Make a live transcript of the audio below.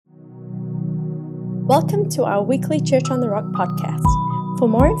Welcome to our weekly Church on the Rock podcast. For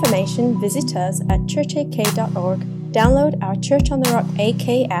more information, visit us at churchak.org, download our Church on the Rock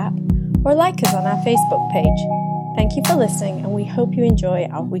AK app, or like us on our Facebook page. Thank you for listening, and we hope you enjoy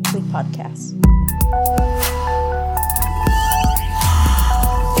our weekly podcast.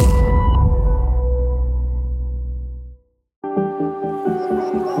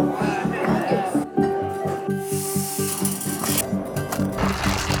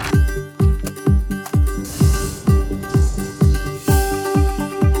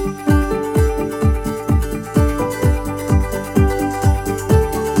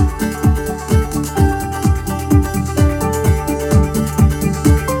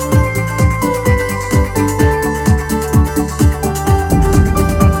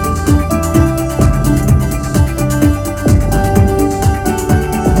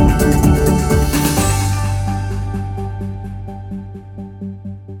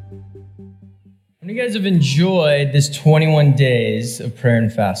 Have enjoyed this 21 days of prayer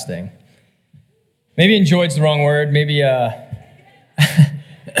and fasting. Maybe enjoyed's the wrong word. Maybe, how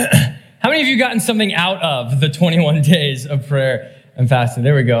many of you gotten something out of the 21 days of prayer and fasting?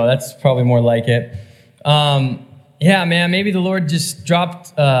 There we go. That's probably more like it. Yeah, man, maybe the Lord just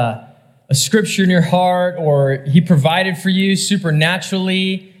dropped a scripture in your heart, or he provided for you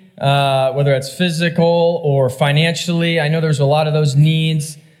supernaturally, whether it's physical or financially. I know there's a lot of those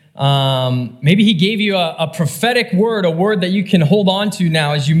needs. Maybe he gave you a prophetic word, a word that you can hold on to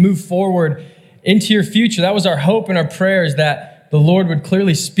now as you move forward into your future. That was our hope and our prayers, that the Lord would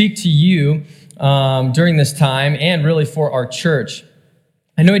clearly speak to you during this time, and really for our church.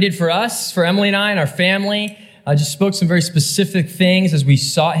 I know he did for us, for Emily and I and our family. Just spoke some very specific things as we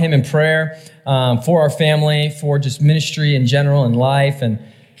sought him in prayer for our family, for just ministry in general and life, and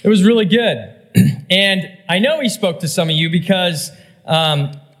it was really good. And I know he spoke to some of you because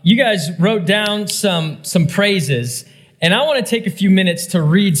you guys wrote down some praises, and I want to take a few minutes to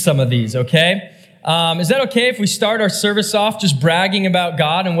read some of these, okay? Is that okay if we start our service off just bragging about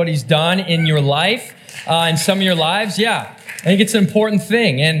God and what he's done in your life, in some of your lives? Yeah, I think it's an important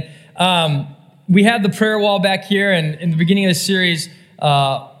thing. And we had the prayer wall back here, and in the beginning of the series,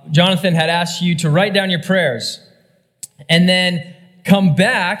 Jonathan had asked you to write down your prayers, and then come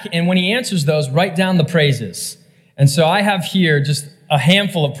back, and when he answers those, write down the praises. And so I have here just a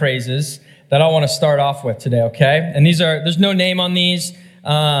handful of praises that I want to start off with today, okay? And there's no name on these,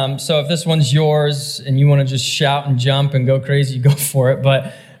 so if this one's yours and you want to just shout and jump and go crazy, go for it.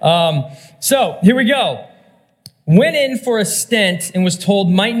 But so here we go. Went in for a stent and was told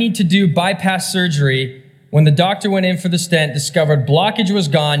might need to do bypass surgery. When the doctor went in for the stent, discovered blockage was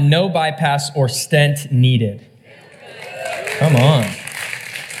gone, no bypass or stent needed. Come on.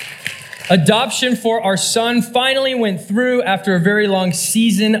 Adoption for our son finally went through after a very long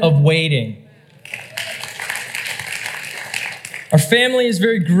season of waiting. Our family is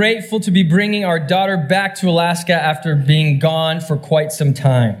very grateful to be bringing our daughter back to Alaska after being gone for quite some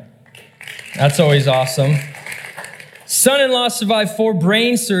time. That's always awesome. Son-in-law survived 4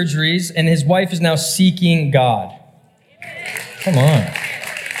 brain surgeries, and his wife is now seeking God. Come on.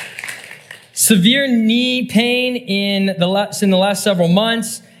 Severe knee pain in the last several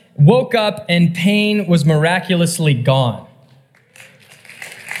months. Woke up and pain was miraculously gone.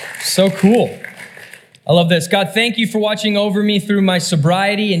 So cool. I love this. God, thank you for watching over me through my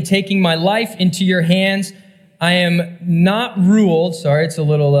sobriety and taking my life into your hands. I am not ruled, sorry, it's a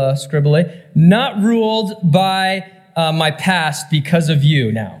little scribbly, not ruled by my past because of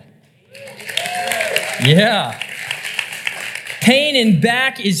you now. Yeah. Pain in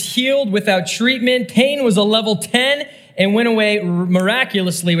back is healed without treatment. Pain was a level 10 and went away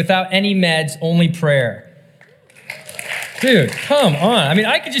miraculously without any meds, only prayer. Dude, come on. I mean,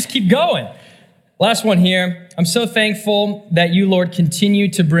 I could just keep going. Last one here. I'm so thankful that you, Lord,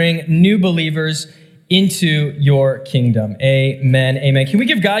 continue to bring new believers into your kingdom. Amen, amen. Can we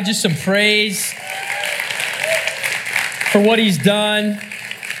give God just some praise for what he's done?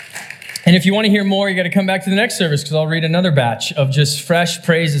 And if you want to hear more, you got to come back to the next service, because I'll read another batch of just fresh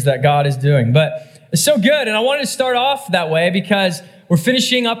praises that God is doing. But it's so good, and I wanted to start off that way because we're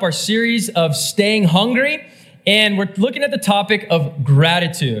finishing up our series of Staying Hungry, and we're looking at the topic of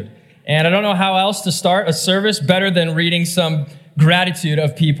gratitude. And I don't know how else to start a service better than reading some gratitude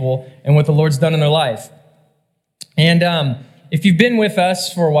of people and what the Lord's done in their life. And if you've been with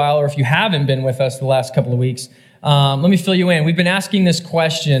us for a while, or if you haven't been with us the last couple of weeks, let me fill you in. We've been asking this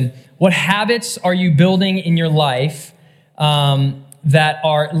question: what habits are you building in your life that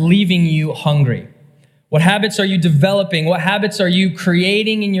are leaving you hungry? What habits are you developing? What habits are you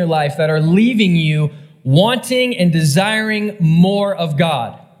creating in your life that are leaving you wanting and desiring more of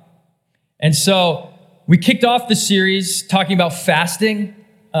God? And so We kicked off the series talking about fasting.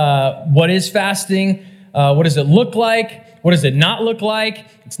 What is fasting? What does it look like? What does it not look like?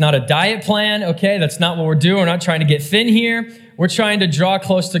 It's not a diet plan, okay? That's not what we're doing. We're not trying to get thin here. We're trying to draw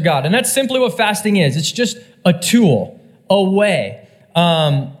close to God. And that's simply what fasting is. It's just a tool, a way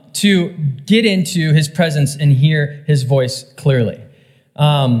to get into his presence and hear his voice clearly.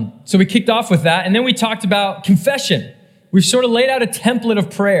 So we kicked off with that. And then we talked about confession. We've sort of laid out a template of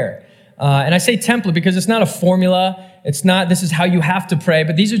prayer. And I say template because it's not a formula. It's not, this is how you have to pray,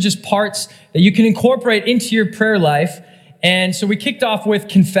 but these are just parts that you can incorporate into your prayer life. And so we kicked off with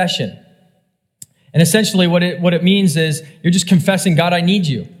confession. And essentially what it means is you're just confessing, God, I need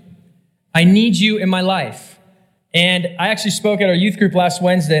you. I need you in my life. And I actually spoke at our youth group last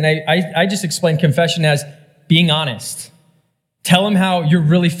Wednesday, and I just explained confession as being honest. Tell him how you're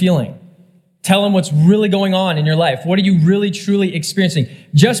really feeling. Tell him what's really going on in your life. What are you really, truly experiencing?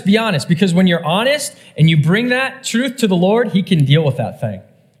 Just be honest, because when you're honest and you bring that truth to the Lord, he can deal with that thing.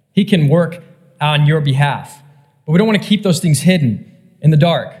 He can work on your behalf. But we don't want to keep those things hidden in the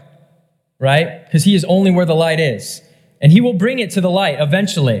dark, right? Because he is only where the light is. And he will bring it to the light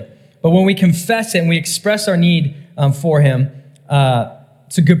eventually. But when we confess it and we express our need for him,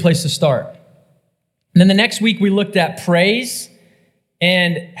 it's a good place to start. And then the next week we looked at praise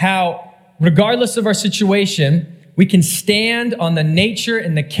and how regardless of our situation, we can stand on the nature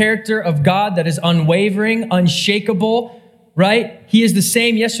and the character of God that is unwavering, unshakable, right? He is the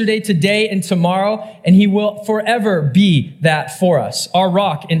same yesterday, today, and tomorrow, and he will forever be that for us, our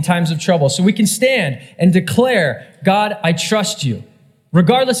rock in times of trouble. So we can stand and declare, God, I trust you.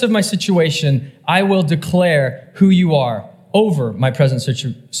 Regardless of my situation, I will declare who you are over my present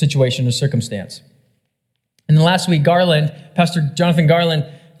situation or circumstance. And then last week, Pastor Jonathan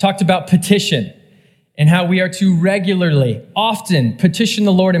Garland, talked about petition and how we are to regularly, often petition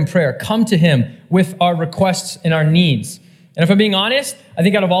the Lord in prayer, come to him with our requests and our needs. And if I'm being honest, I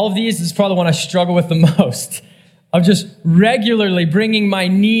think out of all of these, this is probably the one I struggle with the most, of just regularly bringing my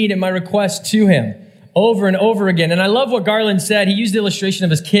need and my request to him over and over again. And I love what Garland said. He used the illustration of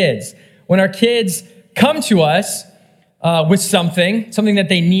his kids. When our kids come to us with something that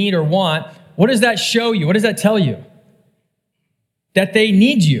they need or want, what does that show you? What does that tell you? That they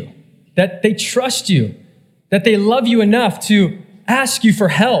need you, that they trust you, that they love you enough to ask you for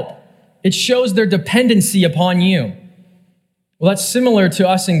help. It shows their dependency upon you. Well, that's similar to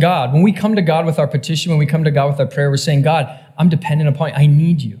us and God. When we come to God with our petition, when we come to God with our prayer, we're saying, God, I'm dependent upon you. I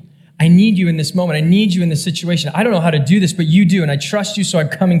need you. I need you in this moment. I need you in this situation. I don't know how to do this, but you do, and I trust you, so I'm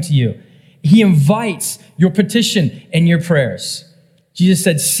coming to you. He invites your petition and your prayers. Jesus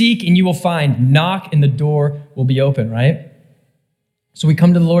said, seek and you will find. Knock and the door will be open, right? So we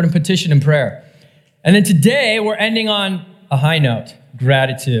come to the Lord in petition and prayer. And then today, we're ending on a high note,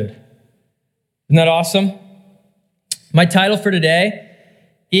 gratitude. Isn't that awesome? My title for today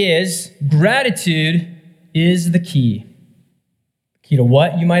is Gratitude is the Key. Key to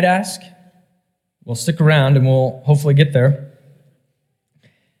what, you might ask? Well, stick around and we'll hopefully get there.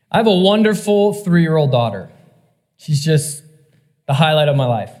 I have a wonderful 3-year-old daughter. She's just the highlight of my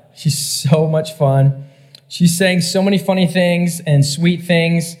life. She's so much fun. She's saying so many funny things and sweet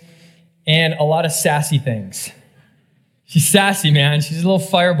things and a lot of sassy things. She's sassy, man. She's a little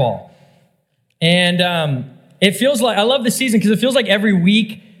fireball. And it feels like, I love the season because it feels like every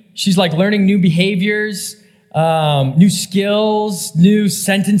week she's like learning new behaviors, new skills, new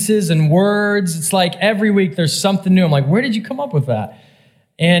sentences and words. It's like every week there's something new. I'm like, where did you come up with that?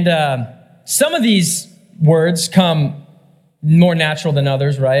 And some of these words come more natural than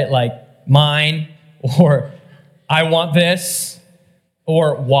others, right? Like mine, or I want this,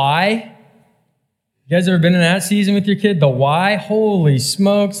 or why. You guys ever been in that season with your kid? The why? Holy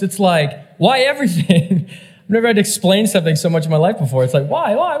smokes. It's like, why everything? I've never had to explain something so much in my life before. It's like,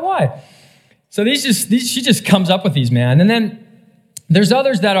 why? So she just comes up with these, man. And then there's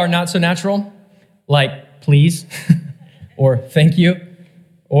others that are not so natural, like please, or thank you,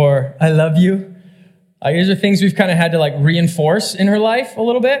 or I love you. These are things we've kind of had to like reinforce in her life a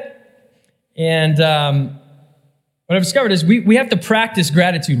little bit. And what I've discovered is we have to practice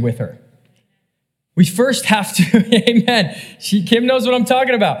gratitude with her. We first have to, amen. Kim knows what I'm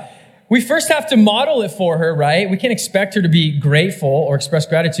talking about. We first have to model it for her, right? We can't expect her to be grateful or express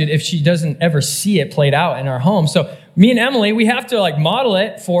gratitude if she doesn't ever see it played out in our home. So me and Emily, we have to like model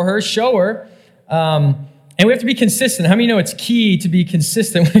it for her, show her, and we have to be consistent. How many know it's key to be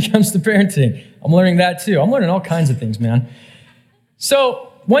consistent when it comes to parenting? I'm learning that too. I'm learning all kinds of things, man. So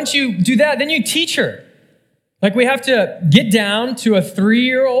once you do that, then you teach her. Like we have to get down to a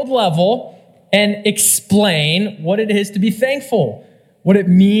 3-year-old level and explain what it is to be thankful, what it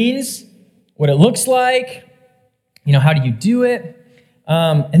means, what it looks like, how do you do it?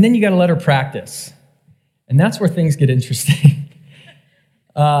 And then you got to let her practice. And that's where things get interesting.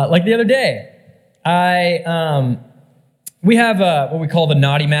 Like the other day, we have what we call the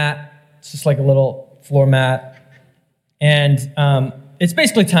naughty mat. It's just like a little floor mat. And it's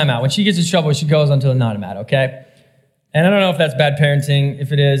basically timeout. When she gets in trouble, she goes onto the naughty mat, okay? And I don't know if that's bad parenting.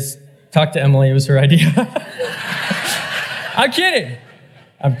 If it is, talk to Emily. It was her idea. I'm kidding.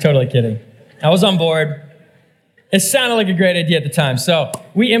 I'm totally kidding. I was on board. It sounded like a great idea at the time. So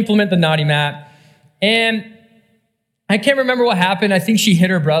we implement the naughty mat. And I can't remember what happened. I think she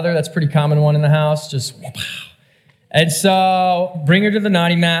hit her brother. That's a pretty common one in the house. Just wow. And so bring her to the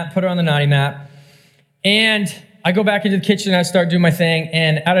naughty mat, put her on the naughty mat. And I go back into the kitchen and I start doing my thing.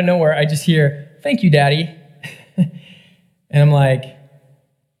 And out of nowhere, I just hear, "Thank you, Daddy." And I'm like,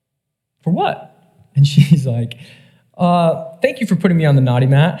 "For what?" And she's like, "Thank you for putting me on the naughty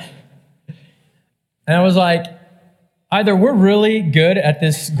mat." And I was like, either we're really good at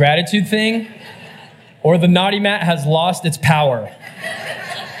this gratitude thing, or the naughty mat has lost its power.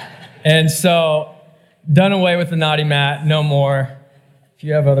 And so, done away with the naughty mat, no more. If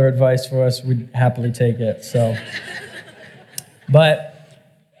you have other advice for us, we'd happily take it. But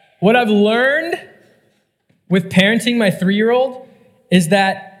what I've learned with parenting my 3-year-old is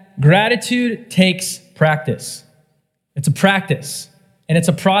that gratitude takes practice. It's a practice, and it's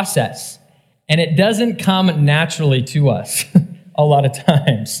a process, and it doesn't come naturally to us a lot of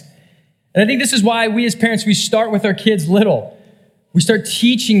times. And I think this is why we as parents, we start with our kids little. We start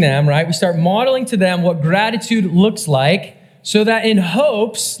teaching them, right? We start modeling to them what gratitude looks like so that in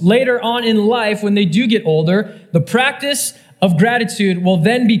hopes later on in life, when they do get older, the practice of gratitude will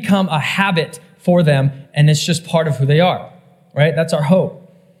then become a habit for them, and it's just part of who they are, right? That's our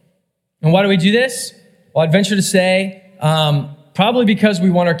hope. And why do we do this? Well, I'd venture to say, probably because we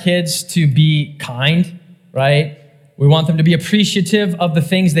want our kids to be kind, right? We want them to be appreciative of the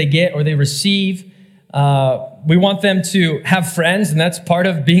things they get or they receive. We want them to have friends, and that's part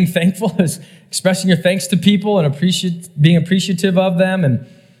of being thankful, is expressing your thanks to people and being appreciative of them and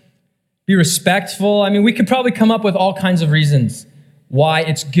be respectful. I mean, we could probably come up with all kinds of reasons why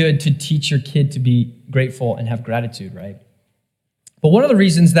it's good to teach your kid to be grateful and have gratitude, right? But one of the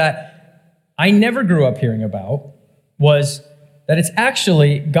reasons that I never grew up hearing about was that it's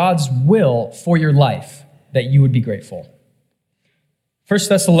actually God's will for your life that you would be grateful. 1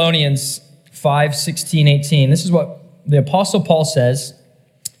 Thessalonians 5:16, 18. This is what the Apostle Paul says.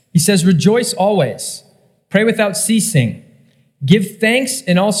 He says, "Rejoice always, pray without ceasing, give thanks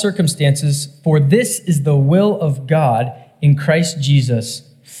in all circumstances, for this is the will of God in Christ Jesus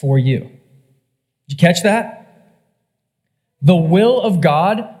for you." Did you catch that? The will of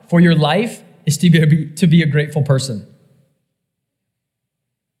God for your life is to be a grateful person.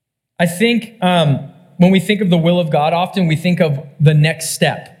 I think when we think of the will of God, often we think of the next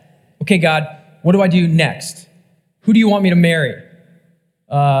step. Okay, God, what do I do next? Who do you want me to marry?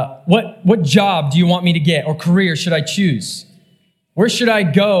 What job do you want me to get, or career should I choose? Where should I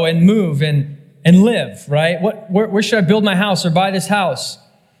go and move and live, right? Where should I build my house or buy this house?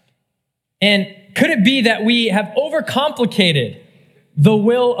 And could it be that we have overcomplicated the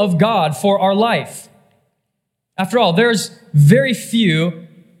will of God for our life? After all, there's very few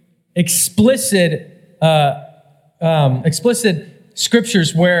explicit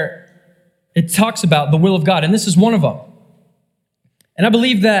scriptures where it talks about the will of God, and this is one of them. And I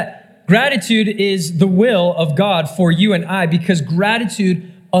believe that gratitude is the will of God for you and I, because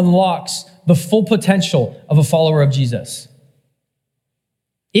gratitude unlocks the full potential of a follower of Jesus.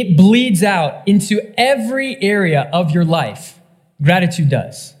 It bleeds out into every area of your life. Gratitude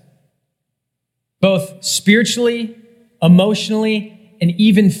does. Both spiritually, emotionally, and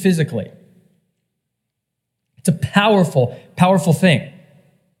even physically. It's a powerful, powerful thing.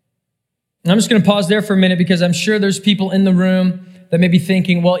 And I'm just going to pause there for a minute, because I'm sure there's people in the room that may be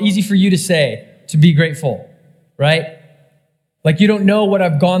thinking, well, easy for you to say, to be grateful, right? Like, you don't know what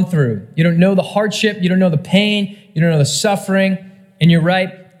I've gone through. You don't know the hardship. You don't know the pain. You don't know the suffering. And you're right,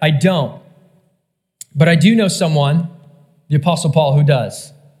 I don't. But I do know someone, the Apostle Paul, who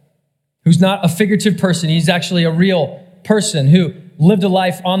does. Who's not a figurative person. He's actually a real person who lived a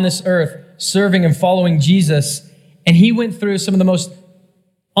life on this earth serving and following Jesus. And he went through some of the most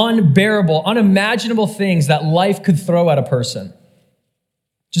unbearable, unimaginable things that life could throw at a person.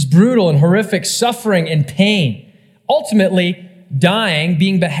 Just brutal and horrific suffering and pain. Ultimately, dying,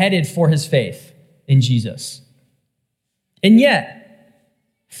 being beheaded for his faith in Jesus. And yet,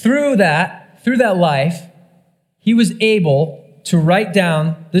 through that life, he was able to write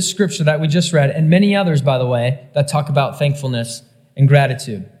down this scripture that we just read, and many others, by the way, that talk about thankfulness and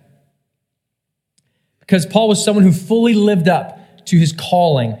gratitude. because Paul was someone who fully lived up to his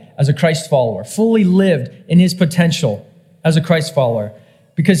calling as a Christ follower, fully lived in his potential as a Christ follower,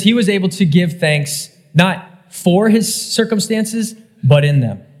 because he was able to give thanks not for his circumstances, but in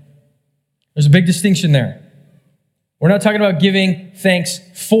them. There's a big distinction there. We're not talking about giving thanks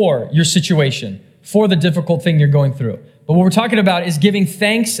for your situation, for the difficult thing you're going through. But what we're talking about is giving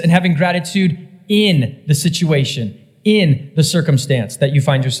thanks and having gratitude in the situation, in the circumstance that you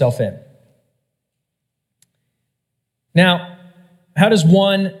find yourself in. Now, how does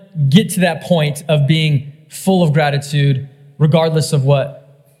one get to that point of being full of gratitude, regardless of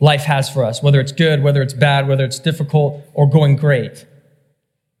what life has for us, whether it's good, whether it's bad, whether it's difficult, or going great?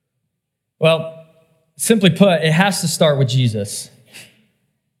 Well, simply put, it has to start with Jesus.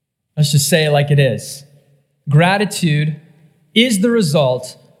 Let's just say it like it is. Gratitude is the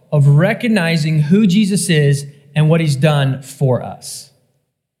result of recognizing who Jesus is and what he's done for us.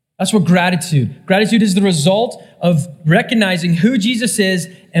 That's what gratitude is the result of recognizing who Jesus is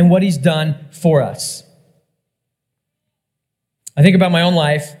and what he's done for us. I think about my own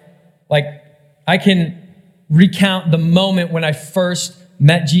life, like I can recount the moment when I first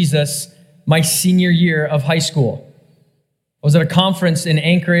met Jesus my senior year of high school. I was at a conference in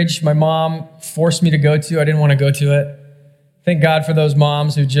Anchorage my mom forced me to go to. I didn't want to go to it. Thank God for those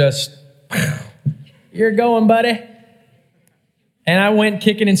moms who just, you're going, buddy. And I went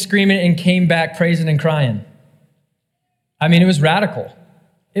kicking and screaming and came back praising and crying. I mean, it was radical.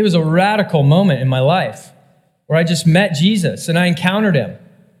 It was a radical moment in my life where I just met Jesus and I encountered him.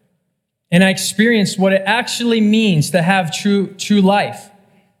 And I experienced what it actually means to have true life.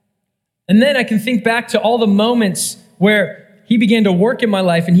 And then I can think back to all the moments where he began to work in my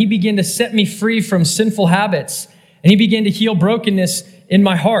life and he began to set me free from sinful habits. And he began to heal brokenness in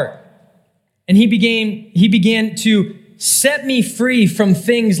my heart. And he began to set me free from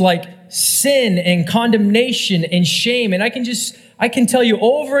things like sin and condemnation and shame. And I can tell you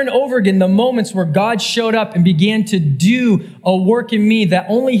over and over again the moments where God showed up and began to do a work in me that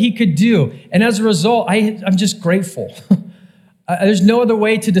only he could do. And as a result, I'm just grateful. There's no other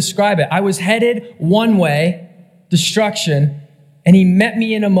way to describe it. I was headed one way, destruction, and he met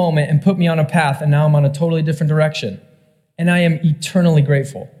me in a moment and put me on a path, and now I'm on a totally different direction. And I am eternally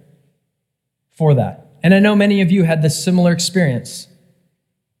grateful for that. And I know many of you had this similar experience.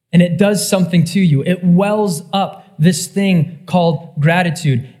 And it does something to you. It wells up this thing called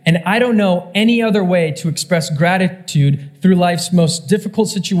gratitude. And I don't know any other way to express gratitude through life's most difficult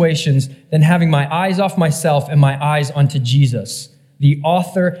situations than having my eyes off myself and my eyes onto Jesus, the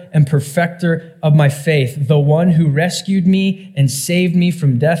author and perfecter of my faith, the one who rescued me and saved me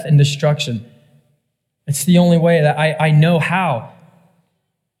from death and destruction. It's the only way that I know how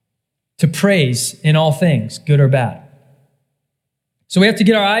to praise in all things, good or bad. So we have to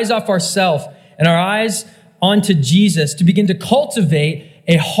get our eyes off ourselves and our eyes onto Jesus to begin to cultivate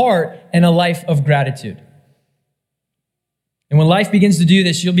a heart and a life of gratitude. And when life begins to do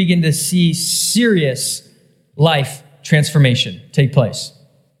this, you'll begin to see serious life transformation take place.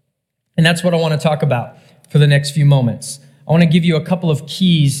 And that's what I want to talk about for the next few moments. I want to give you a couple of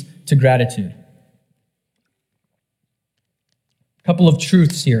keys to gratitude. A couple of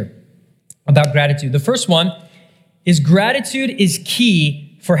truths here about gratitude. The first one is gratitude is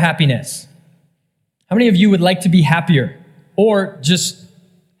key for happiness. How many of you would like to be happier or just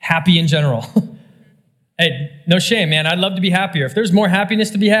happy in general? Hey, no shame, man. I'd love to be happier. If there's more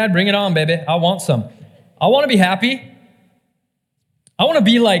happiness to be had, bring it on, baby. I want some. I want to be happy. I want to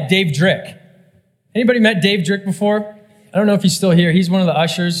be like Dave Drick. Anybody met Dave Drick before? I don't know if he's still here. He's one of the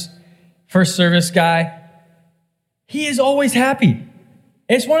ushers, first service guy. He is always happy.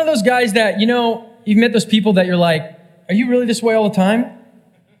 It's one of those guys that, you've met those people that you're like, are you really this way all the time?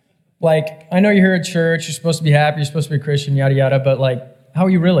 Like, I know you're here at church, you're supposed to be happy, you're supposed to be a Christian, yada, yada, but like, how are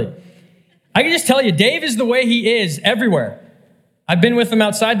you really? I can just tell you, Dave is the way he is everywhere. I've been with him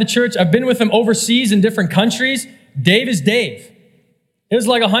outside the church. I've been with him overseas in different countries. Dave is Dave. It was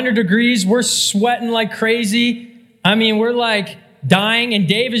like 100 degrees. We're sweating like crazy. I mean, we're like dying, and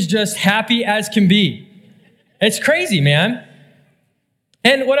Dave is just happy as can be. It's crazy, man.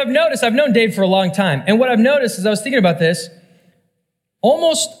 And what I've noticed, I've known Dave for a long time. And what I've noticed as I was thinking about this,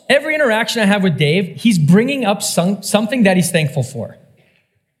 almost every interaction I have with Dave, he's bringing up something that he's thankful for.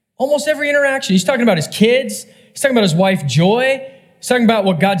 Almost every interaction. He's talking about his kids. He's talking about his wife, Joy. He's talking about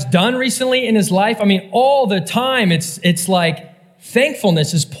what God's done recently in his life. I mean, all the time, it's like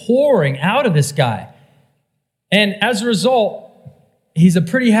thankfulness is pouring out of this guy. And as a result, he's a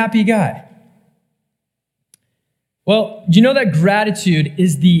pretty happy guy. Well, do you know that gratitude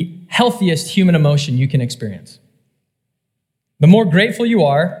is the healthiest human emotion you can experience? The more grateful you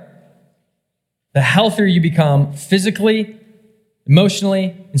are, the healthier you become physically,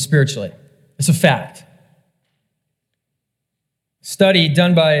 emotionally, and spiritually. It's a fact. Study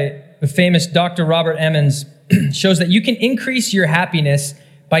done by the famous Dr. Robert Emmons shows that you can increase your happiness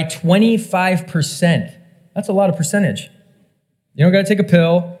by 25%. That's a lot of percentage. You don't got to take a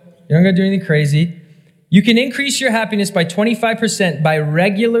pill. You don't got to do anything crazy. You can increase your happiness by 25% by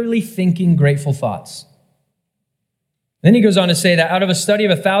regularly thinking grateful thoughts. Then he goes on to say that out of a study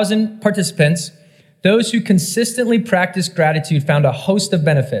of 1,000 participants, those who consistently practiced gratitude found a host of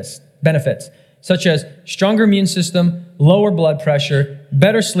benefits, such as stronger immune system, lower blood pressure,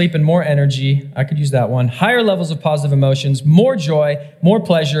 better sleep and more energy. I could use that one. Higher levels of positive emotions, more joy, more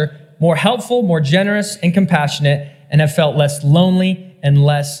pleasure, more helpful, more generous and compassionate, and have felt less lonely and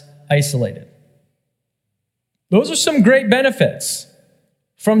less isolated. Those are some great benefits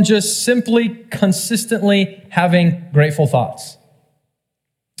from just simply consistently having grateful thoughts.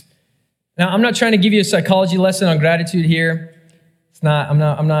 Now, I'm not trying to give you a psychology lesson on gratitude here. I'm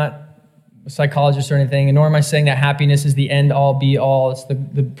not a psychologist or anything, and nor am I saying that happiness is the end all be all. It's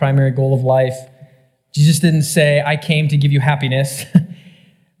the primary goal of life. Jesus didn't say, I came to give you happiness.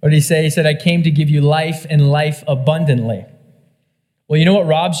 What did he say? He said, I came to give you life and life abundantly. Well, you know what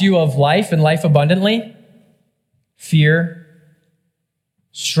robs you of life and life abundantly? Fear,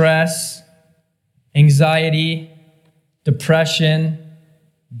 stress, anxiety, depression,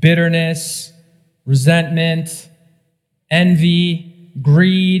 bitterness, resentment, envy,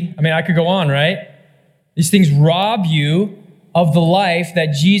 greed. I mean, I could go on, right? These things rob you of the life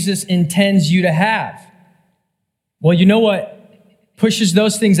that Jesus intends you to have. Well, you know what pushes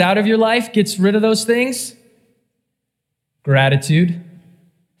those things out of your life, gets rid of those things? Gratitude,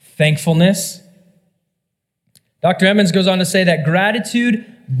 thankfulness. Dr. Emmons goes on to say that gratitude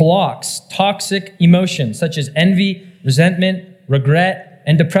blocks toxic emotions such as envy, resentment, regret,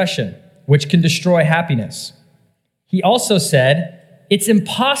 and depression, which can destroy happiness. He also said, it's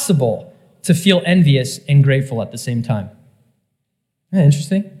impossible to feel envious and grateful at the same time. Isn't that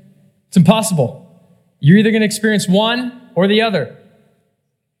interesting? It's impossible. You're either going to experience one or the other.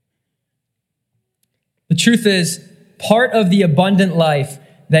 The truth is, part of the abundant life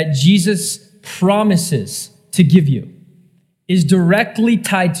that Jesus promises to give you is directly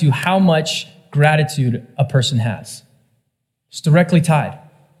tied to how much gratitude a person has. It's directly tied.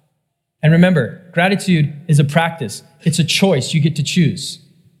 And remember, gratitude is a practice. It's a choice you get to choose.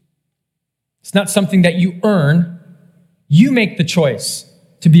 It's not something that you earn. You make the choice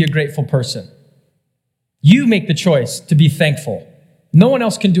to be a grateful person. You make the choice to be thankful. No one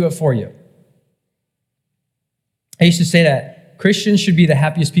else can do it for you. I used to say that Christians should be the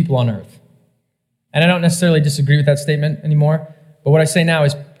happiest people on earth. And I don't necessarily disagree with that statement anymore. But what I say now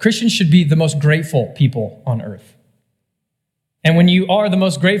is Christians should be the most grateful people on earth. And when you are the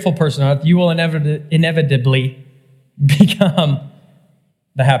most grateful person on earth, you will inevitably become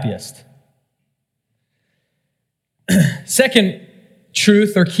the happiest. Second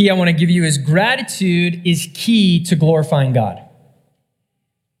truth or key I want to give you is gratitude is key to glorifying God.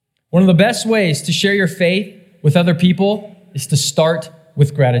 One of the best ways to share your faith with other people is to start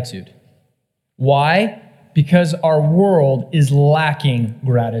with gratitude. Why? Because our world is lacking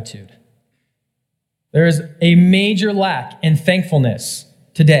gratitude. There is a major lack in thankfulness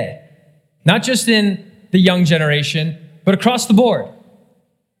today, not just in the young generation, but across the board.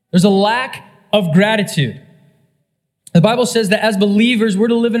 There's a lack of gratitude. The Bible says that as believers, we're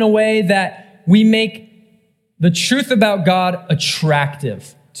to live in a way that we make the truth about God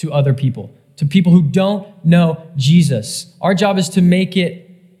attractive to other people, to people who don't know Jesus. Our job is to make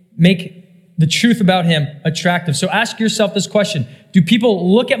the truth about him attractive. So ask yourself this question. Do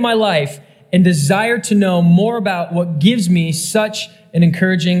people look at my life and desire to know more about what gives me such an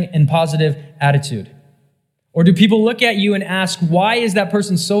encouraging and positive attitude? Or do people look at you and ask, why is that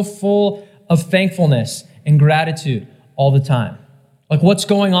person so full of thankfulness and gratitude all the time? Like, what's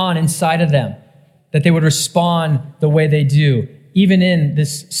going on inside of them that they would respond the way they do, even in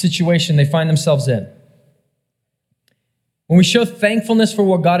this situation they find themselves in? When we show thankfulness for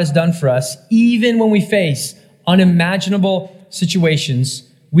what God has done for us, even when we face unimaginable situations,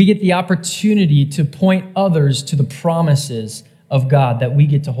 we get the opportunity to point others to the promises of God that we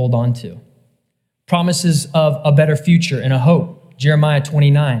get to hold on to. Promises of a better future and a hope, Jeremiah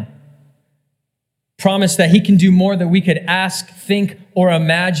 29. Promise that he can do more than we could ask, think, or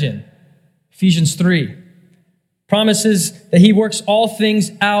imagine, Ephesians 3. Promises that he works all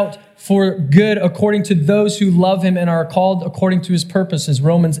things out for good according to those who love him and are called according to his purposes,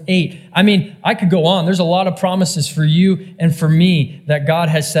 Romans 8. I mean, I could go on. There's a lot of promises for you and for me that God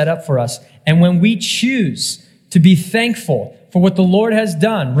has set up for us. And when we choose to be thankful for what the Lord has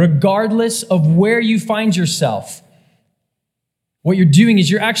done, regardless of where you find yourself. What you're doing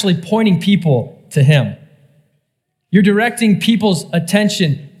is you're actually pointing people to Him. You're directing people's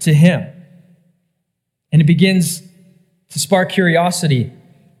attention to Him. And it begins to spark curiosity.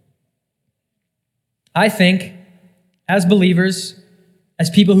 I think, as believers, as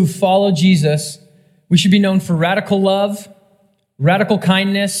people who follow Jesus, we should be known for radical love, radical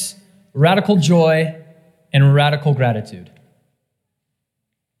kindness, radical joy, and radical gratitude.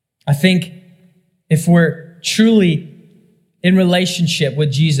 I think if we're truly in relationship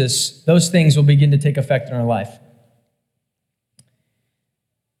with Jesus, those things will begin to take effect in our life.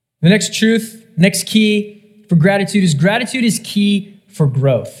 The next truth, next key for gratitude is key for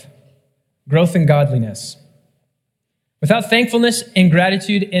growth in godliness. Without thankfulness and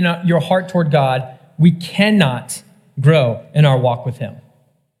gratitude in your heart toward God, we cannot grow in our walk with Him.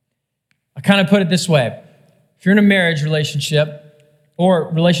 I kind of put it this way. If you're in a marriage relationship,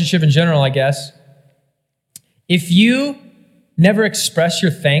 or relationship in general, I guess, if you never express your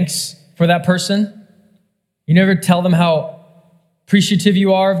thanks for that person, you never tell them how appreciative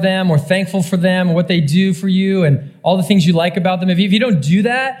you are of them or thankful for them or what they do for you and all the things you like about them, if you don't do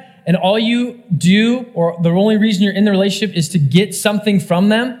that, and all you do, or the only reason you're in the relationship is to get something from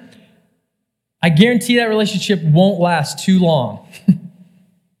them, I guarantee that relationship won't last too long.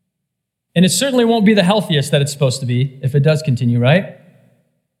 And it certainly won't be the healthiest that it's supposed to be if it does continue, right?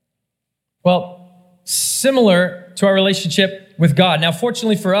 Well, similar to our relationship with God. Now,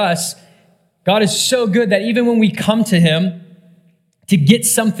 fortunately for us, God is so good that even when we come to Him to get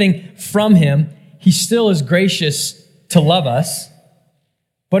something from Him, He still is gracious to love us.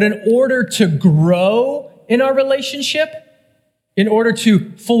 But in order to grow in our relationship, in order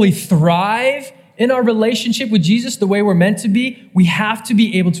to fully thrive in our relationship with Jesus the way we're meant to be, we have to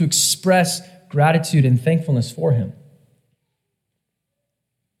be able to express gratitude and thankfulness for Him.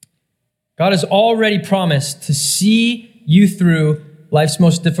 God has already promised to see you through life's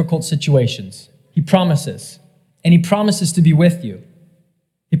most difficult situations. He promises, and He promises to be with you.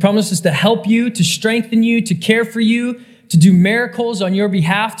 He promises to help you, to strengthen you, to care for you, to do miracles on your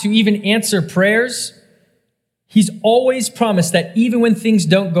behalf, to even answer prayers. He's always promised that even when things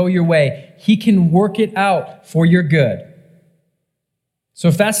don't go your way, He can work it out for your good. So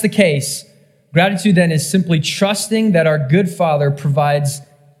if that's the case, gratitude then is simply trusting that our good Father provides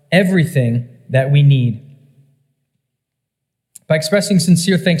everything that we need. By expressing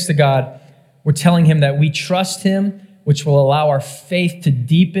sincere thanks to God, we're telling Him that we trust Him, which will allow our faith to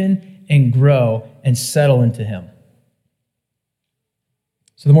deepen and grow and settle into Him.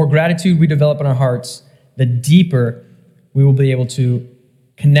 So the more gratitude we develop in our hearts, the deeper we will be able to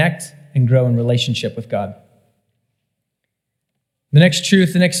connect and grow in relationship with God. The next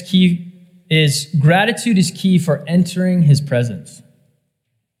truth, the next key is gratitude is key for entering His presence.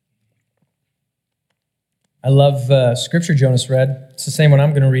 I love the scripture Jonas read. It's the same one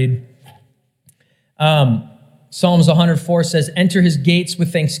I'm going to read. Psalms 104 says, "Enter His gates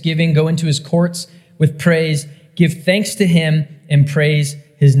with thanksgiving, go into His courts with praise, give thanks to Him and praise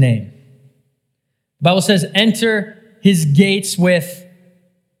His name." The Bible says, enter His gates with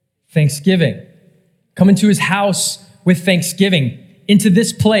thanksgiving. Come into His house with thanksgiving. Into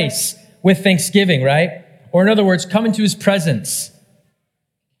this place with thanksgiving, right? Or in other words, come into His presence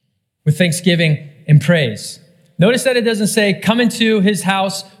with thanksgiving and praise. Notice that it doesn't say, come into His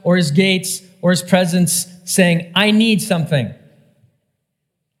house or His gates or His presence saying, I need something.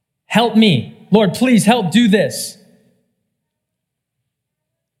 Help me. Lord, please help do this.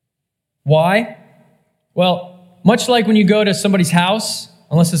 Why? Well, much like when you go to somebody's house,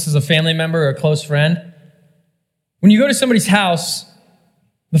 unless this is a family member or a close friend, when you go to somebody's house,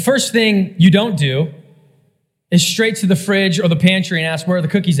 the first thing you don't do is straight to the fridge or the pantry and ask, where are the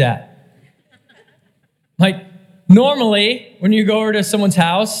cookies at? Like, normally, when you go over to someone's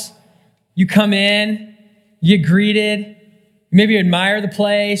house, you come in, you get greeted, maybe you admire the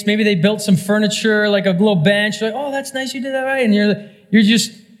place, maybe they built some furniture, like a little bench, you're like, oh, that's nice, you did that right, and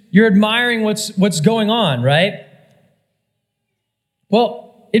you're admiring what's going on, right?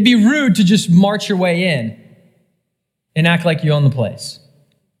 Well, it'd be rude to just march your way in and act like you own the place.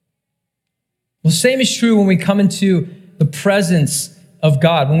 Well, the same is true when we come into the presence of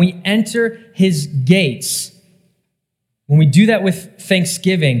God. When we enter His gates, when we do that with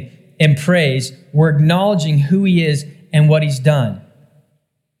thanksgiving and praise, we're acknowledging who He is and what He's done.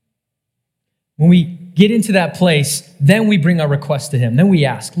 When we get into that place, then we bring our request to Him. Then we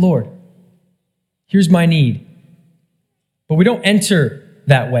ask, Lord, here's my need. But we don't enter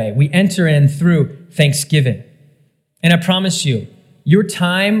that way. We enter in through thanksgiving. And I promise you, your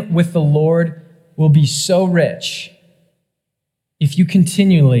time with the Lord will be so rich if you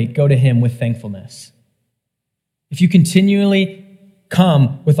continually go to him with thankfulness. If you continually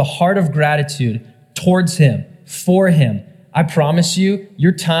come with a heart of gratitude towards him, for him, I promise you,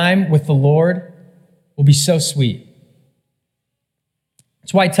 your time with the Lord will be so sweet.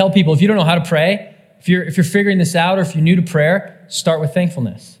 That's why I tell people, if you don't know how to pray, if you're figuring this out or if you're new to prayer, start with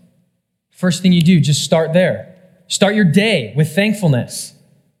thankfulness. First thing you do, just start there. Start your day with thankfulness,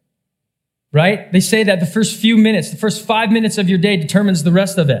 right? They say that the first few minutes, the first 5 minutes of your day determines the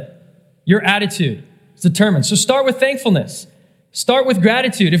rest of it. Your attitude is determined. So start with thankfulness. Start with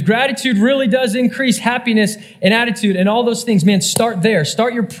gratitude. If gratitude really does increase happiness and attitude and all those things, man, start there.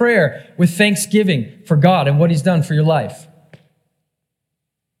 Start your prayer with thanksgiving for God and what he's done for your life.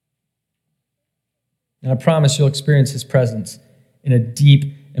 And I promise you'll experience his presence in a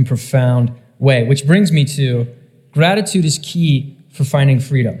deep and profound way, which brings me to gratitude is key for finding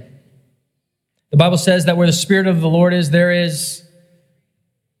freedom. The Bible says that where the Spirit of the Lord is, there is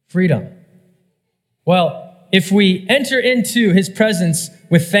freedom. Well, if we enter into his presence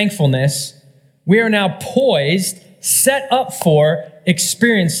with thankfulness, we are now poised, set up for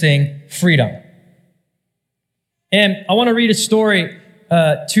experiencing freedom. And I want to read a story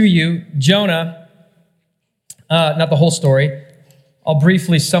to you. Jonah, not the whole story, I'll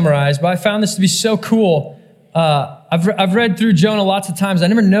briefly summarize, but I found this to be so cool. I've read through Jonah lots of times. I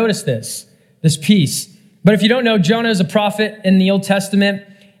never noticed this piece. But if you don't know, Jonah is a prophet in the Old Testament,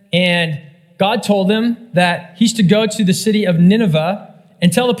 and God told him that he's to go to the city of Nineveh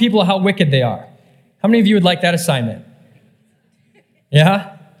and tell the people how wicked they are. How many of you would like that assignment?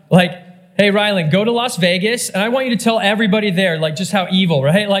 Yeah? Like, hey, Rylan, go to Las Vegas, and I want you to tell everybody there, like, just how evil,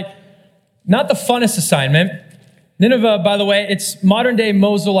 right? Like, not the funnest assignment. Nineveh, by the way, it's modern-day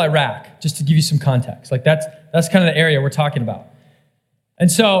Mosul, Iraq, just to give you some context. Like, that's kind of the area we're talking about.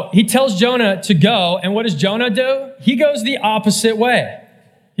 And so he tells Jonah to go, and what does Jonah do? He goes the opposite way.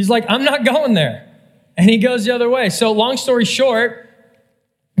 He's like, I'm not going there. And he goes the other way. So long story short,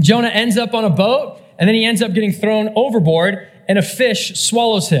 Jonah ends up on a boat, and then he ends up getting thrown overboard, and a fish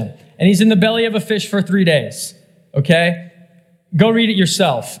swallows him. And he's in the belly of a fish for 3 days, okay? Go read it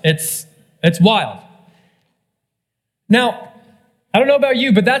yourself. It's wild. Now, I don't know about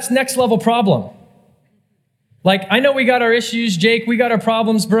you, but that's next level problem. Like, I know we got our issues, Jake, we got our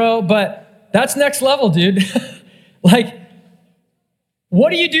problems, bro, but that's next level, dude. Like, what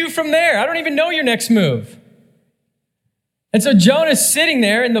do you do from there? I don't even know your next move. And so Jonah's sitting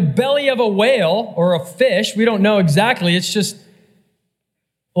there in the belly of a whale or a fish. We don't know exactly. It's just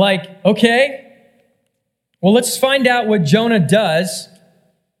like, okay, well, let's find out what Jonah does,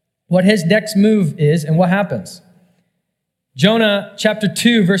 what his next move is, and what happens. Jonah chapter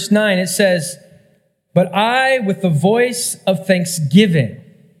 2, verse 9, it says, "But I, with the voice of thanksgiving,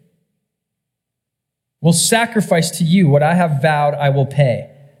 will sacrifice to you what I have vowed I will pay.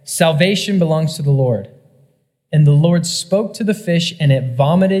 Salvation belongs to the Lord." And the Lord spoke to the fish, and it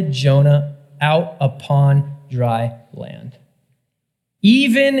vomited Jonah out upon dry land.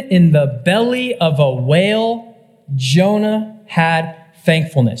 Even in the belly of a whale, Jonah had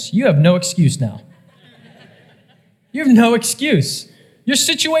thankfulness. You have no excuse now. You have no excuse. Your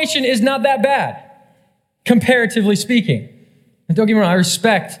situation is not that bad, comparatively speaking. And don't get me wrong, I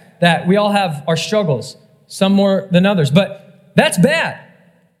respect that we all have our struggles, some more than others, but that's bad.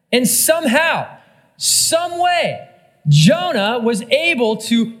 And somehow, some way, Jonah was able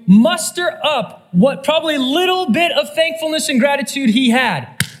to muster up what probably little bit of thankfulness and gratitude he had.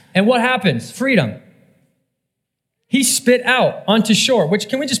 And what happens? Freedom. He spit out onto shore, which,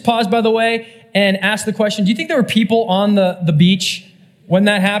 can we just pause, by the way, and ask the question, do you think there were people on the beach when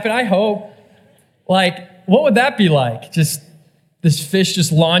that happened? I hope. Like, what would that be like? Just this fish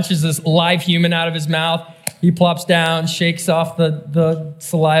just launches this live human out of his mouth. He plops down, shakes off the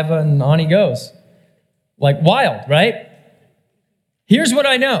saliva, and on he goes. Like, wild, right? Here's what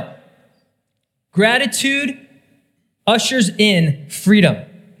I know. Gratitude ushers in freedom.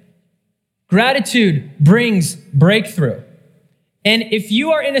 Gratitude brings breakthrough. And if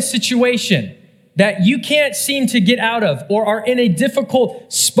you are in a situation that you can't seem to get out of or are in a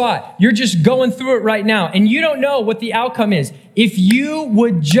difficult spot, you're just going through it right now, and you don't know what the outcome is, if you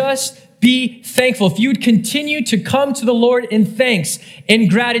would just be thankful, if you would continue to come to the Lord in thanks and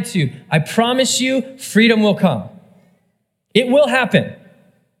gratitude, I promise you, freedom will come. It will happen.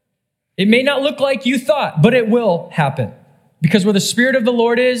 It may not look like you thought, but it will happen. Because where the Spirit of the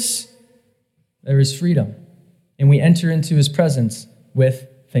Lord is, there is freedom. And we enter into his presence with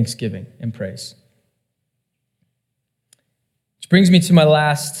thanksgiving and praise. Which brings me to my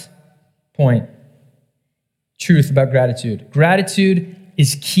last point. Truth about gratitude. Gratitude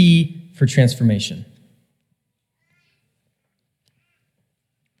is key for transformation.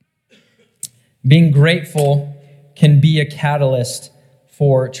 Being grateful can be a catalyst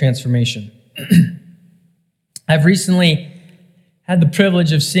for transformation. I've recently had the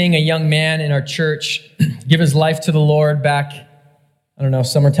privilege of seeing a young man in our church give his life to the Lord back,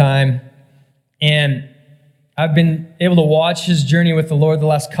 summertime. And I've been able to watch his journey with the Lord the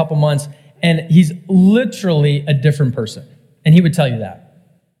last couple months, and he's literally a different person. And he would tell you that.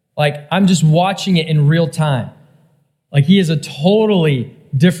 Like, I'm just watching it in real time. Like, he is a totally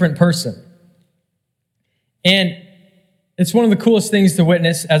different person. And it's one of the coolest things to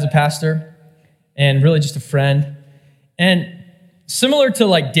witness as a pastor and really just a friend. And similar to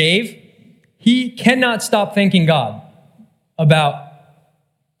like Dave, he cannot stop thanking God about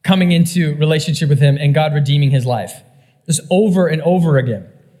coming into relationship with him and God redeeming his life just over and over again.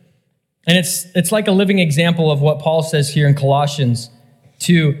 And it's like a living example of what Paul says here in Colossians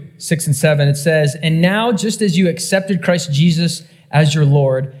 2, 6 and 7. It says, "And now, just as you accepted Christ Jesus as your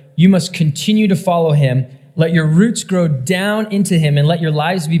Lord, you must continue to follow him. Let your roots grow down into him and let your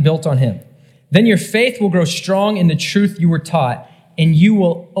lives be built on him. Then your faith will grow strong in the truth you were taught, and you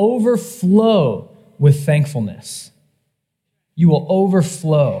will overflow with thankfulness." You will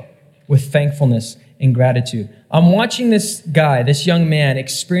overflow with thankfulness and gratitude. I'm watching this guy, this young man,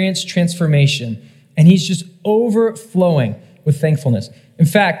 experience transformation, and he's just overflowing with thankfulness. In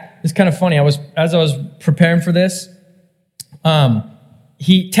fact, it's kind of funny. As I was preparing for this,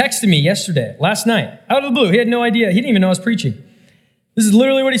 he texted me last night, out of the blue. He had no idea. He didn't even know I was preaching. This is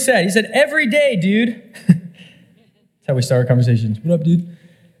literally what he said. He said, "Every day, dude." That's how we start our conversations. "What up, dude?"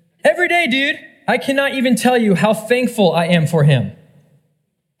 "Every day, dude, I cannot even tell you how thankful I am for him."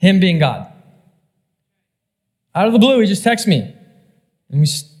 Him being God. Out of the blue, he just texts me, and we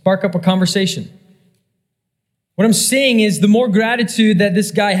spark up a conversation. What I'm seeing is the more gratitude that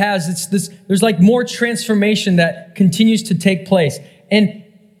this guy has, there's like more transformation that continues to take place. And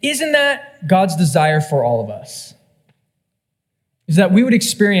isn't that God's desire for all of us? Is that we would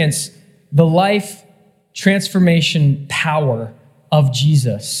experience the life transformation power of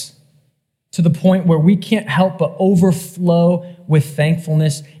Jesus to the point where we can't help but overflow with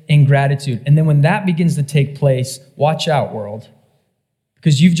thankfulness and gratitude. And then when that begins to take place, watch out, world,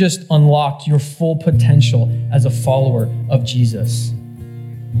 because you've just unlocked your full potential as a follower of Jesus.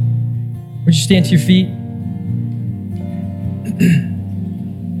 Would you stand to your feet?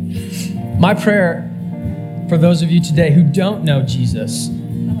 My prayer for those of you today who don't know Jesus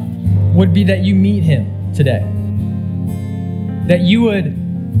would be that you meet him today. That you would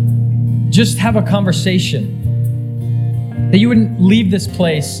just have a conversation. That you wouldn't leave this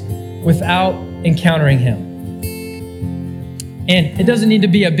place without encountering him. And it doesn't need to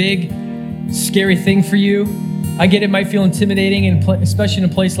be a big, scary thing for you. I get it might feel intimidating, especially in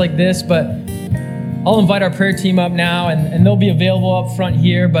a place like this, but I'll invite our prayer team up now, and they'll be available up front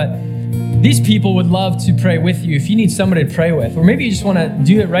here. But these people would love to pray with you if you need somebody to pray with. Or maybe you just want to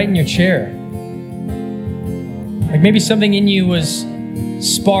do it right in your chair. Like maybe something in you was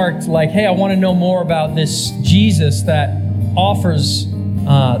sparked, like, hey, I want to know more about this Jesus that offers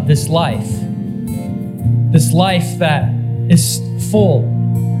this life that is full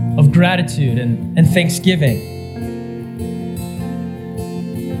of gratitude and thanksgiving.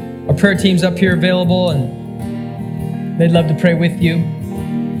 Our prayer team's up here available, and they'd love to pray with you.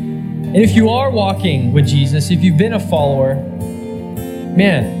 And if you are walking with Jesus, if you've been a follower,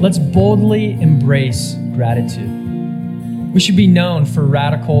 man, let's boldly embrace gratitude. We should be known for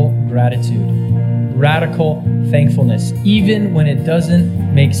radical gratitude, radical thankfulness, even when it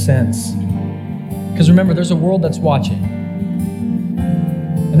doesn't make sense. Because remember, there's a world that's watching.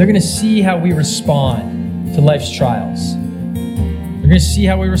 And they're going to see how we respond to life's trials. They're going to see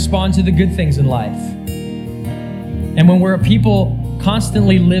how we respond to the good things in life. And when we're a people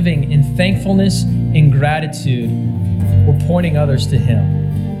constantly living in thankfulness and gratitude, we're pointing others to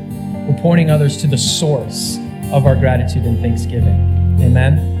him. We're pointing others to the source of our gratitude and thanksgiving.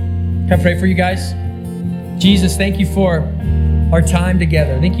 Amen. Can I pray for you guys? Jesus, thank you for our time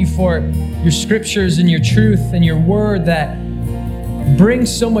together. Thank you for your scriptures and your truth and your word that brings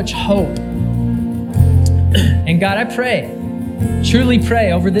so much hope. And God, I pray, truly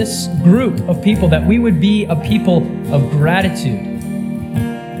pray over this group of people that we would be a people of gratitude,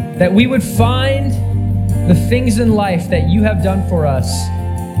 that we would find the things in life that you have done for us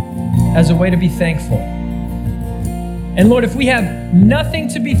as a way to be thankful. And Lord, if we have nothing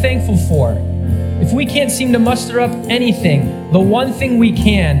to be thankful for, if we can't seem to muster up anything, the one thing we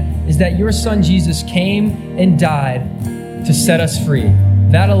can is that your son Jesus came and died to set us free.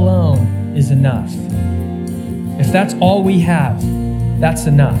 That alone is enough. If that's all we have, that's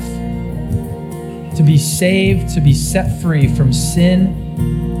enough. to be saved, to be set free from sin,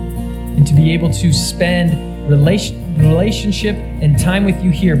 and to be able to spend relationship and time with you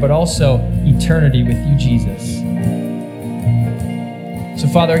here, but also eternity with you, Jesus. So,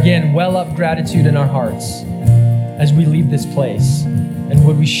 Father, again, well up gratitude in our hearts as we leave this place. And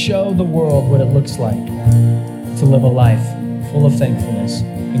would we show the world what it looks like to live a life full of thankfulness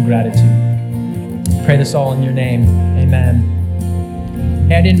and gratitude. Pray this all in your name. Amen.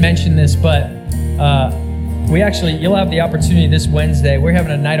 Hey, I didn't mention this, but you'll have the opportunity this Wednesday. We're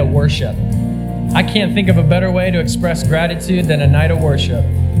having a night of worship. I can't think of a better way to express gratitude than a night of worship.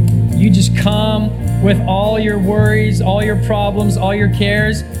 You just come with all your worries, all your problems, all your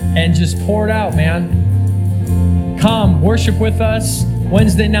cares, and just pour it out, man. Come, worship with us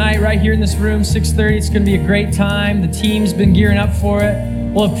Wednesday night right here in this room, 6:30. It's going to be a great time. The team's been gearing up for it.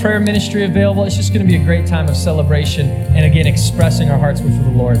 We'll have prayer ministry available. It's just going to be a great time of celebration and, again, expressing our hearts before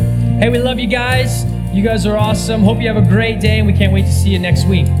the Lord. Hey, we love you guys. You guys are awesome. Hope you have a great day, and we can't wait to see you next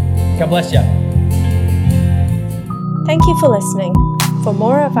week. God bless you. Thank you for listening. For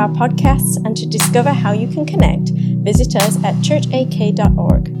more of our podcasts and to discover how you can connect, visit us at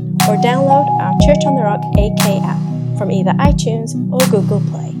churchak.org or download our Church on the Rock AK app from either iTunes or Google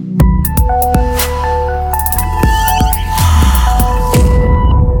Play.